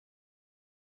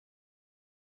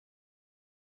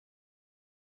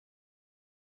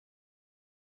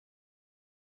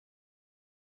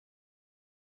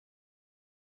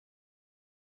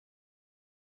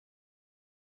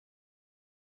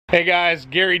Hey guys,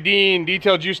 Garry Dean,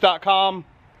 detailjuice.com.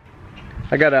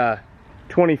 I got a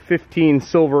 2015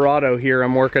 Silverado here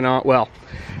I'm working on. Well,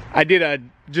 I did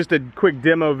just a quick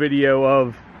demo video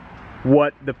of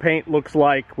what the paint looks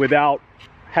like without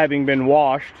having been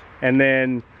washed, and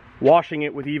then washing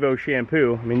it with Evo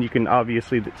shampoo. I mean, you can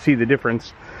obviously see the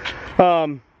difference.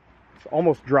 It's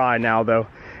almost dry now though.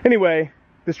 Anyway,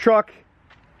 this truck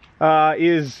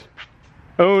is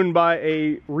owned by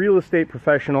a real estate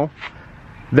professional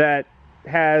that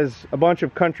has a bunch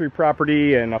of country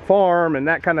property and a farm and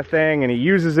that kind of thing, and he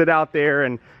uses it out there,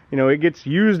 and you know, it gets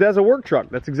used as a work truck.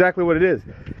 That's exactly what it is.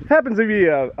 It happens to be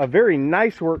a very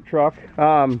nice work truck.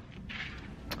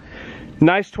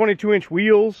 Nice 22-inch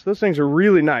wheels. Those things are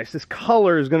really nice. This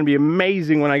color is going to be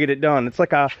amazing when I get it done. It's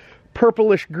like a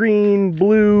purplish green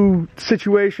blue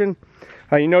situation.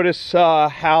 You notice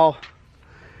how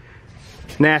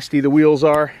nasty the wheels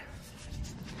are,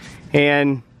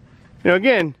 and you know,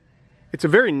 again, it's a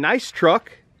very nice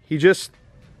truck. He just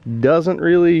doesn't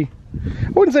really, I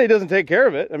wouldn't say he doesn't take care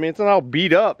of it. I mean, it's not all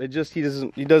beat up. It just, he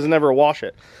doesn't ever wash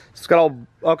it. It's got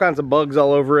all kinds of bugs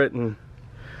all over it and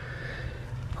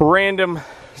random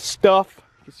stuff.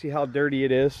 You can see how dirty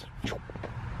it is.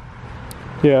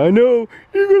 Yeah, I know,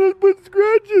 you're gonna put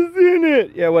scratches in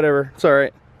it. Yeah, whatever, it's all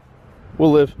right.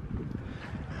 We'll live.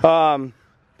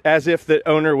 As if the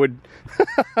owner would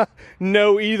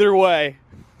know either way.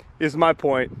 Is my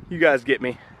point. You guys get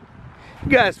me. You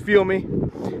guys feel me.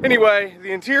 Anyway,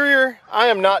 the interior, I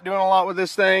am not doing a lot with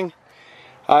this thing.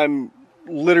 I'm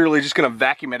literally just gonna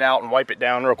vacuum it out and wipe it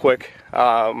down real quick.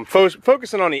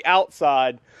 Focusing on the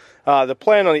outside, the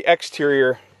plan on the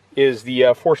exterior is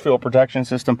the force field protection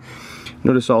system.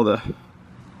 Notice all the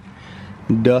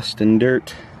dust and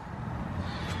dirt.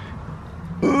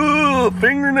 Ugh,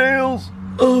 fingernails.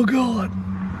 Oh God,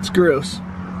 it's gross.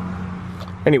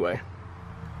 Anyway.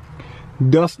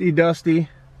 Dusty.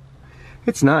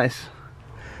 It's nice.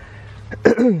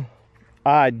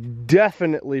 I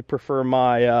definitely prefer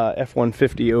my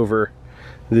F-150 over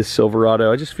this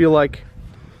Silverado. I just feel like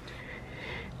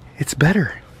it's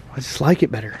better. I just like it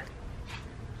better.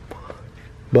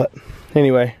 But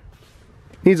anyway,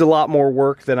 needs a lot more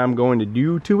work than I'm going to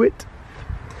do to it.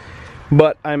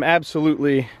 But I'm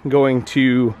absolutely going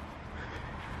to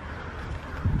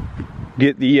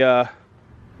get the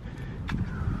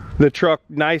truck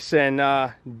nice and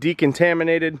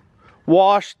decontaminated,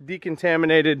 washed,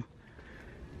 decontaminated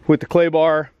with the clay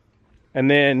bar,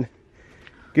 and then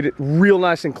get it real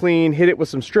nice and clean, hit it with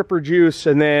some stripper juice,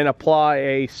 and then apply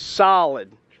a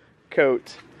solid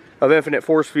coat of Infinite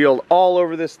Force Field all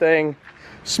over this thing.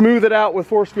 Smooth it out with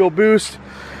Force Field Boost.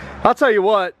 I'll tell you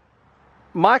what,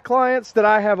 my clients that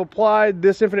I have applied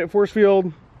this Infinite Force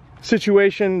Field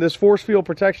situation, this Force Field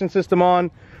protection system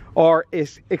on, are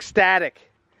ecstatic.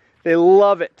 They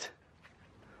love it.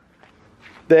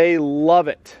 They love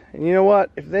it. And you know what?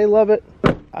 If they love it,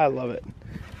 I love it.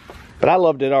 But I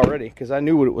loved it already because I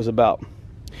knew what it was about.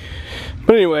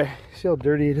 But anyway, see how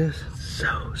dirty it is?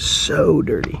 So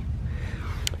dirty.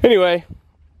 Anyway,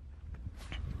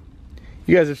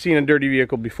 you guys have seen a dirty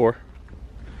vehicle before.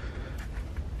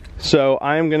 So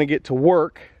I am going to get to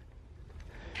work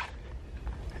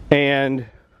and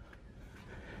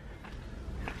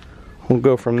we'll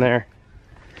go from there.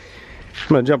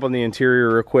 I'm gonna jump on the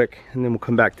interior real quick and then we'll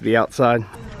come back to the outside.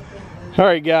 All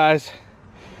right guys,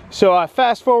 so I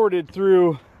fast forwarded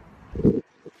through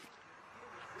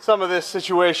some of this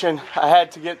situation. I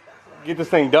had to get this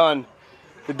thing done.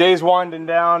 The day's winding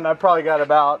down. I probably got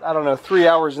about, I don't know, 3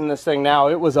 hours in this thing now.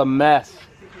 It was a mess.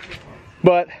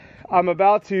 But I'm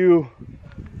about to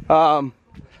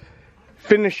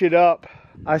finish it up.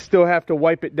 I still have to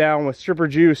wipe it down with stripper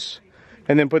juice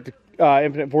and then put the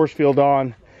Infinite Force Field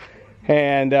on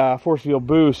and Force Field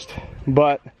Boost.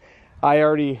 But I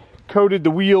already coated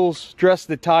the wheels, dressed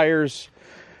the tires,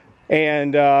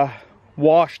 and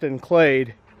washed and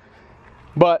clayed.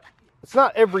 But it's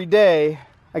not every day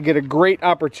I get a great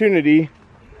opportunity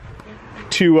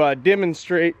to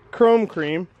demonstrate chrome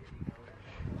cream,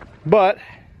 but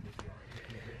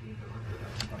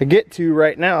I get to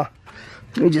right now.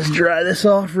 Let me just dry this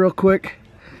off real quick.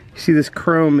 You see, this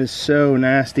chrome is so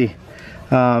nasty.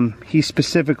 He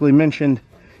specifically mentioned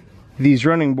these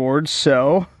running boards,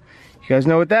 so you guys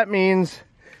know what that means.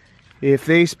 If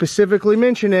they specifically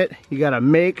mention it, you gotta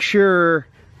make sure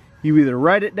you either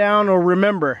write it down or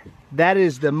remember. That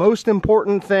is the most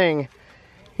important thing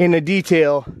in a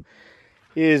detail,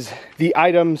 is the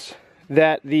items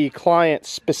that the client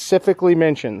specifically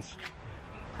mentions.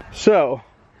 So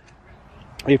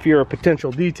if you're a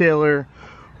potential detailer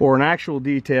or an actual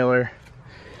detailer,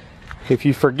 if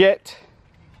you forget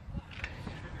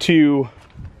to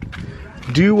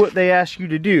do what they ask you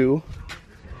to do,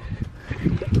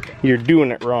 you're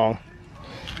doing it wrong.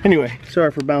 Anyway,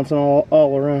 sorry for bouncing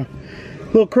all around.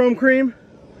 Little chrome cream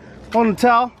on the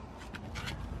towel.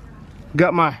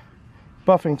 Got my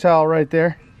buffing towel right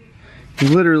there.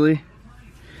 Literally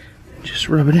just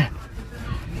rub it in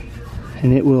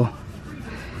and it will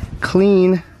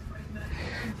clean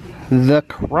the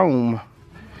chrome.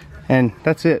 And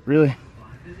that's it, really.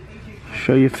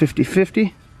 Show you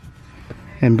 50-50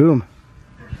 and boom,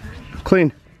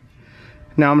 clean.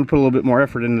 Now I'm gonna put a little bit more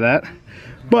effort into that,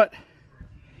 but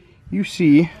you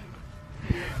see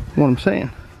what I'm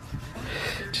saying.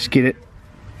 Just get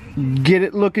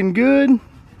it looking good.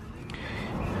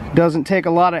 Doesn't take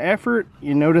a lot of effort.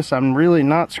 You notice I'm really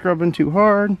not scrubbing too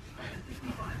hard,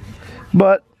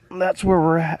 but that's where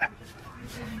we're at.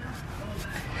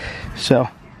 So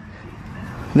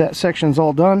that section's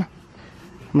all done.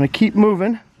 I'm gonna keep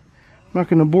moving. I'm not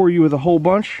gonna bore you with a whole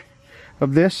bunch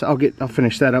of this. I'll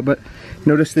finish that up, but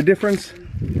notice the difference.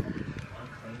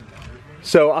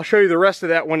 So I'll show you the rest of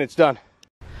that when it's done.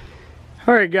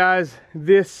 All right, guys,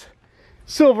 this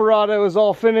Silverado is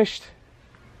all finished.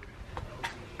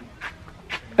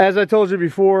 As I told you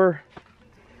before,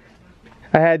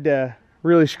 I had to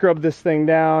really scrub this thing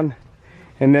down,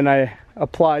 and then I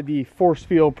applied the force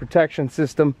field protection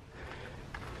system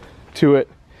to it.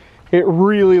 It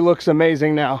really looks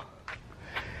amazing now.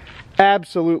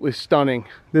 Absolutely stunning.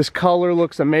 This color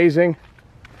looks amazing.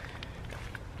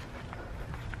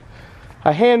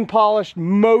 I hand polished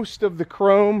most of the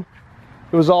chrome.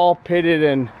 It was all pitted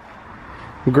and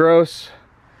gross.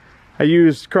 I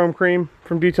used chrome cream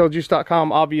from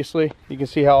detailjuice.com, obviously. You can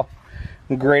see how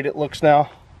great it looks now.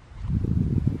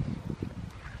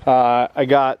 I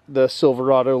got the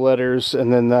Silverado letters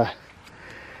and then the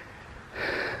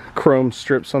chrome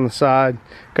strips on the side.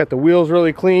 Got the wheels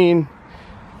really clean.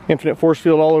 Infinite force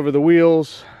field all over the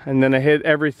wheels. And then I hit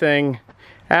everything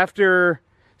after.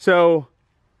 So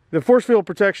the force field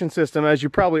protection system, as you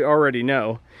probably already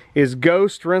know, is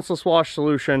Ghost rinseless wash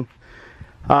solution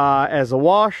as a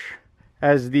wash,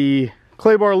 as the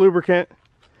clay bar lubricant,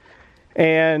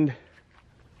 and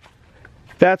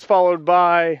that's followed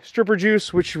by stripper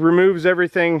juice, which removes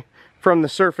everything from the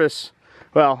surface.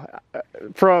 Well,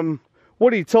 from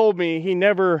what he told me, he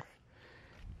never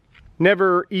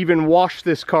even washed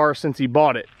this car since he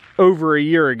bought it over a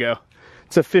year ago.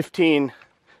 It's a 15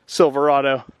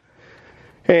 Silverado.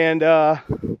 And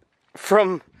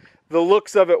from the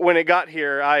looks of it when it got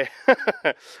here,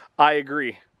 I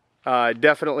agree. It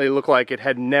definitely looked like it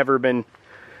had never been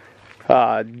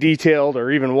detailed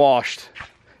or even washed.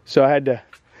 So I had to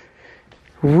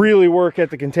really work at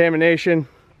the contamination.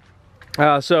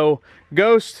 So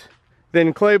Ghost,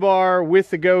 then clay bar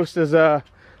with the Ghost as a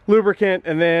lubricant,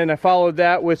 and then I followed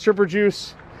that with stripper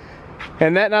juice.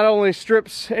 And that not only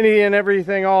strips any and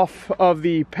everything off of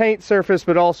the paint surface,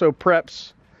 but also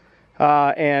preps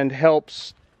and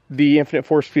helps the infinite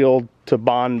force field to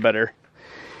bond better.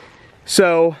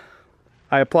 So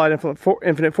I applied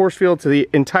infinite force field to the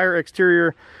entire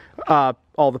exterior,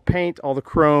 all the paint, all the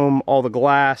chrome, all the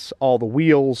glass, all the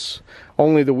wheels,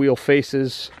 only the wheel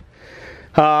faces.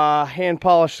 Hand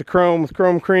polished the chrome with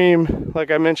chrome cream, like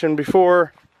I mentioned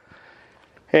before,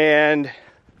 and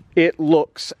it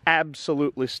looks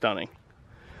absolutely stunning.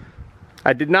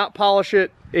 I did not polish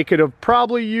it. It could have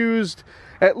probably used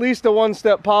at least a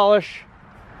one-step polish,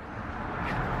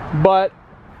 but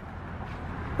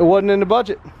it wasn't in the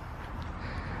budget.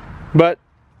 But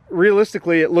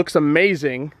realistically, it looks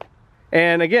amazing.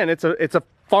 And again, it's a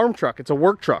farm truck. It's a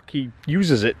work truck. He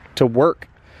uses it to work.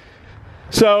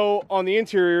 So on the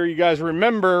interior, you guys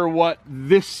remember what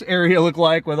this area looked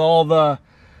like with all the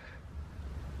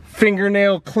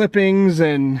fingernail clippings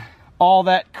and all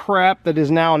that crap that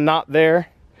is now not there.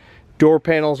 Door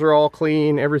panels are all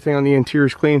clean. Everything on the interior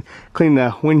is clean. Clean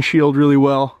the windshield really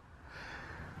well.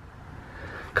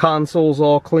 Console's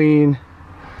all clean.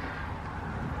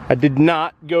 I did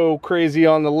not go crazy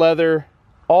on the leather.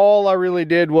 All I really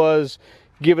did was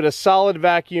give it a solid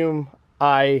vacuum.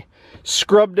 I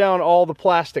scrubbed down all the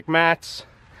plastic mats.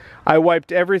 I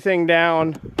wiped everything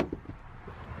down,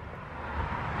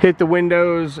 hit the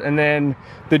windows, and then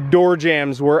the door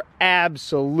jambs were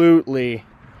absolutely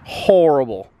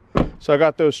horrible. So I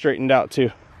got those straightened out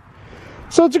too.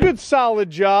 So it's a good solid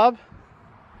job.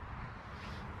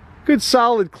 Good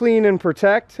solid clean and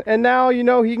protect. And now, you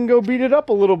know, he can go beat it up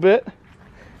a little bit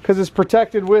because it's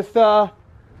protected with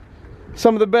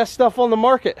some of the best stuff on the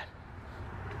market.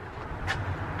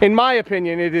 In my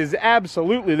opinion, it is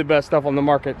absolutely the best stuff on the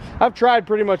market. I've tried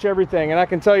pretty much everything, and I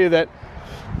can tell you that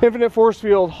Infinite Force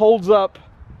Field holds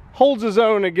his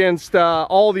own against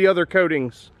all the other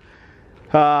coatings.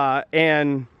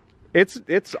 And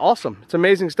it's awesome. It's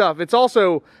amazing stuff. It's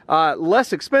also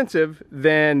less expensive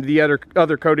than the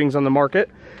other coatings on the market.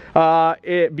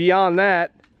 Beyond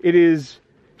that, it is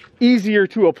easier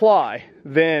to apply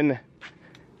than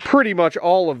pretty much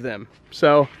all of them.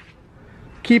 So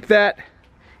keep that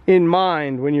in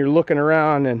mind when you're looking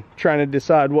around and trying to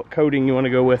decide what coating you want to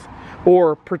go with,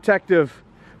 or protective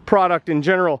product in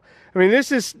general. I mean,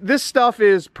 this stuff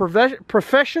is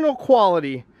professional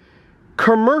quality,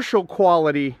 commercial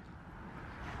quality,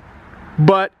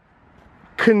 but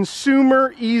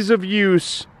consumer ease of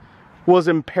use was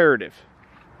imperative.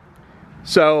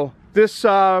 So this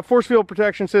force field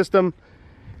protection system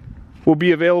will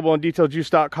be available on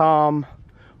detailjuice.com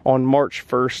on March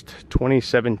 1st,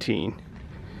 2017.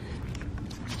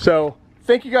 So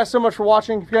thank you guys so much for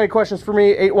watching. If you got any questions for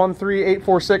me,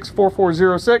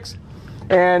 813-846-4406.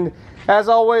 And as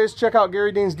always, check out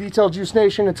Garry Dean's Detail Juice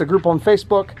Nation. It's a group on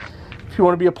Facebook. If you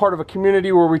want to be a part of a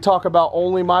community where we talk about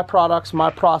only my products, my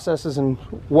processes, and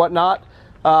whatnot,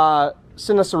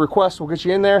 send us a request. We'll get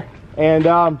you in there. And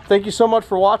thank you so much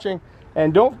for watching.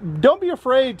 And don't be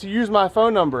afraid to use my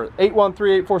phone number,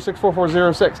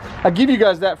 813-846-4406. I give you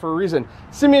guys that for a reason.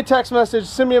 Send me a text message,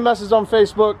 send me a message on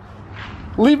Facebook,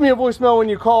 leave me a voicemail when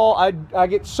you call. I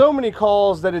get so many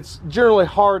calls that it's generally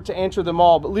hard to answer them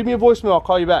all, but leave me a voicemail, I'll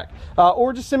call you back.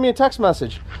 Or just send me a text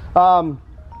message.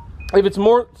 If it's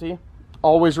more, see,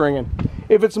 always ringing.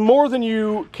 If it's more than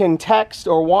you can text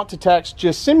or want to text,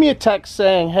 just send me a text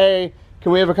saying, hey,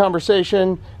 can we have a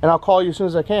conversation? And I'll call you as soon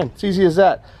as I can. It's easy as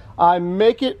that. I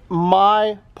make it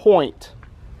my point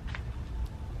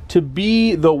to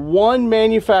be the one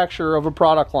manufacturer of a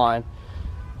product line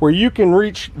where you can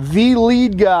reach the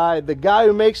lead guy, the guy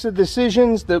who makes the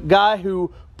decisions, the guy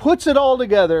who puts it all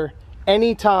together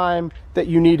anytime that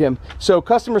you need him. So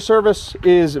customer service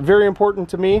is very important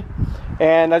to me.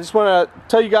 And I just want to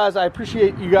tell you guys, I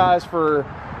appreciate you guys for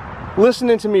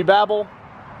listening to me babble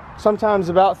sometimes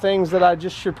about things that I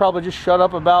just should probably just shut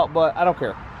up about, but I don't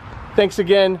care. Thanks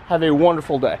again. Have a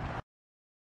wonderful day.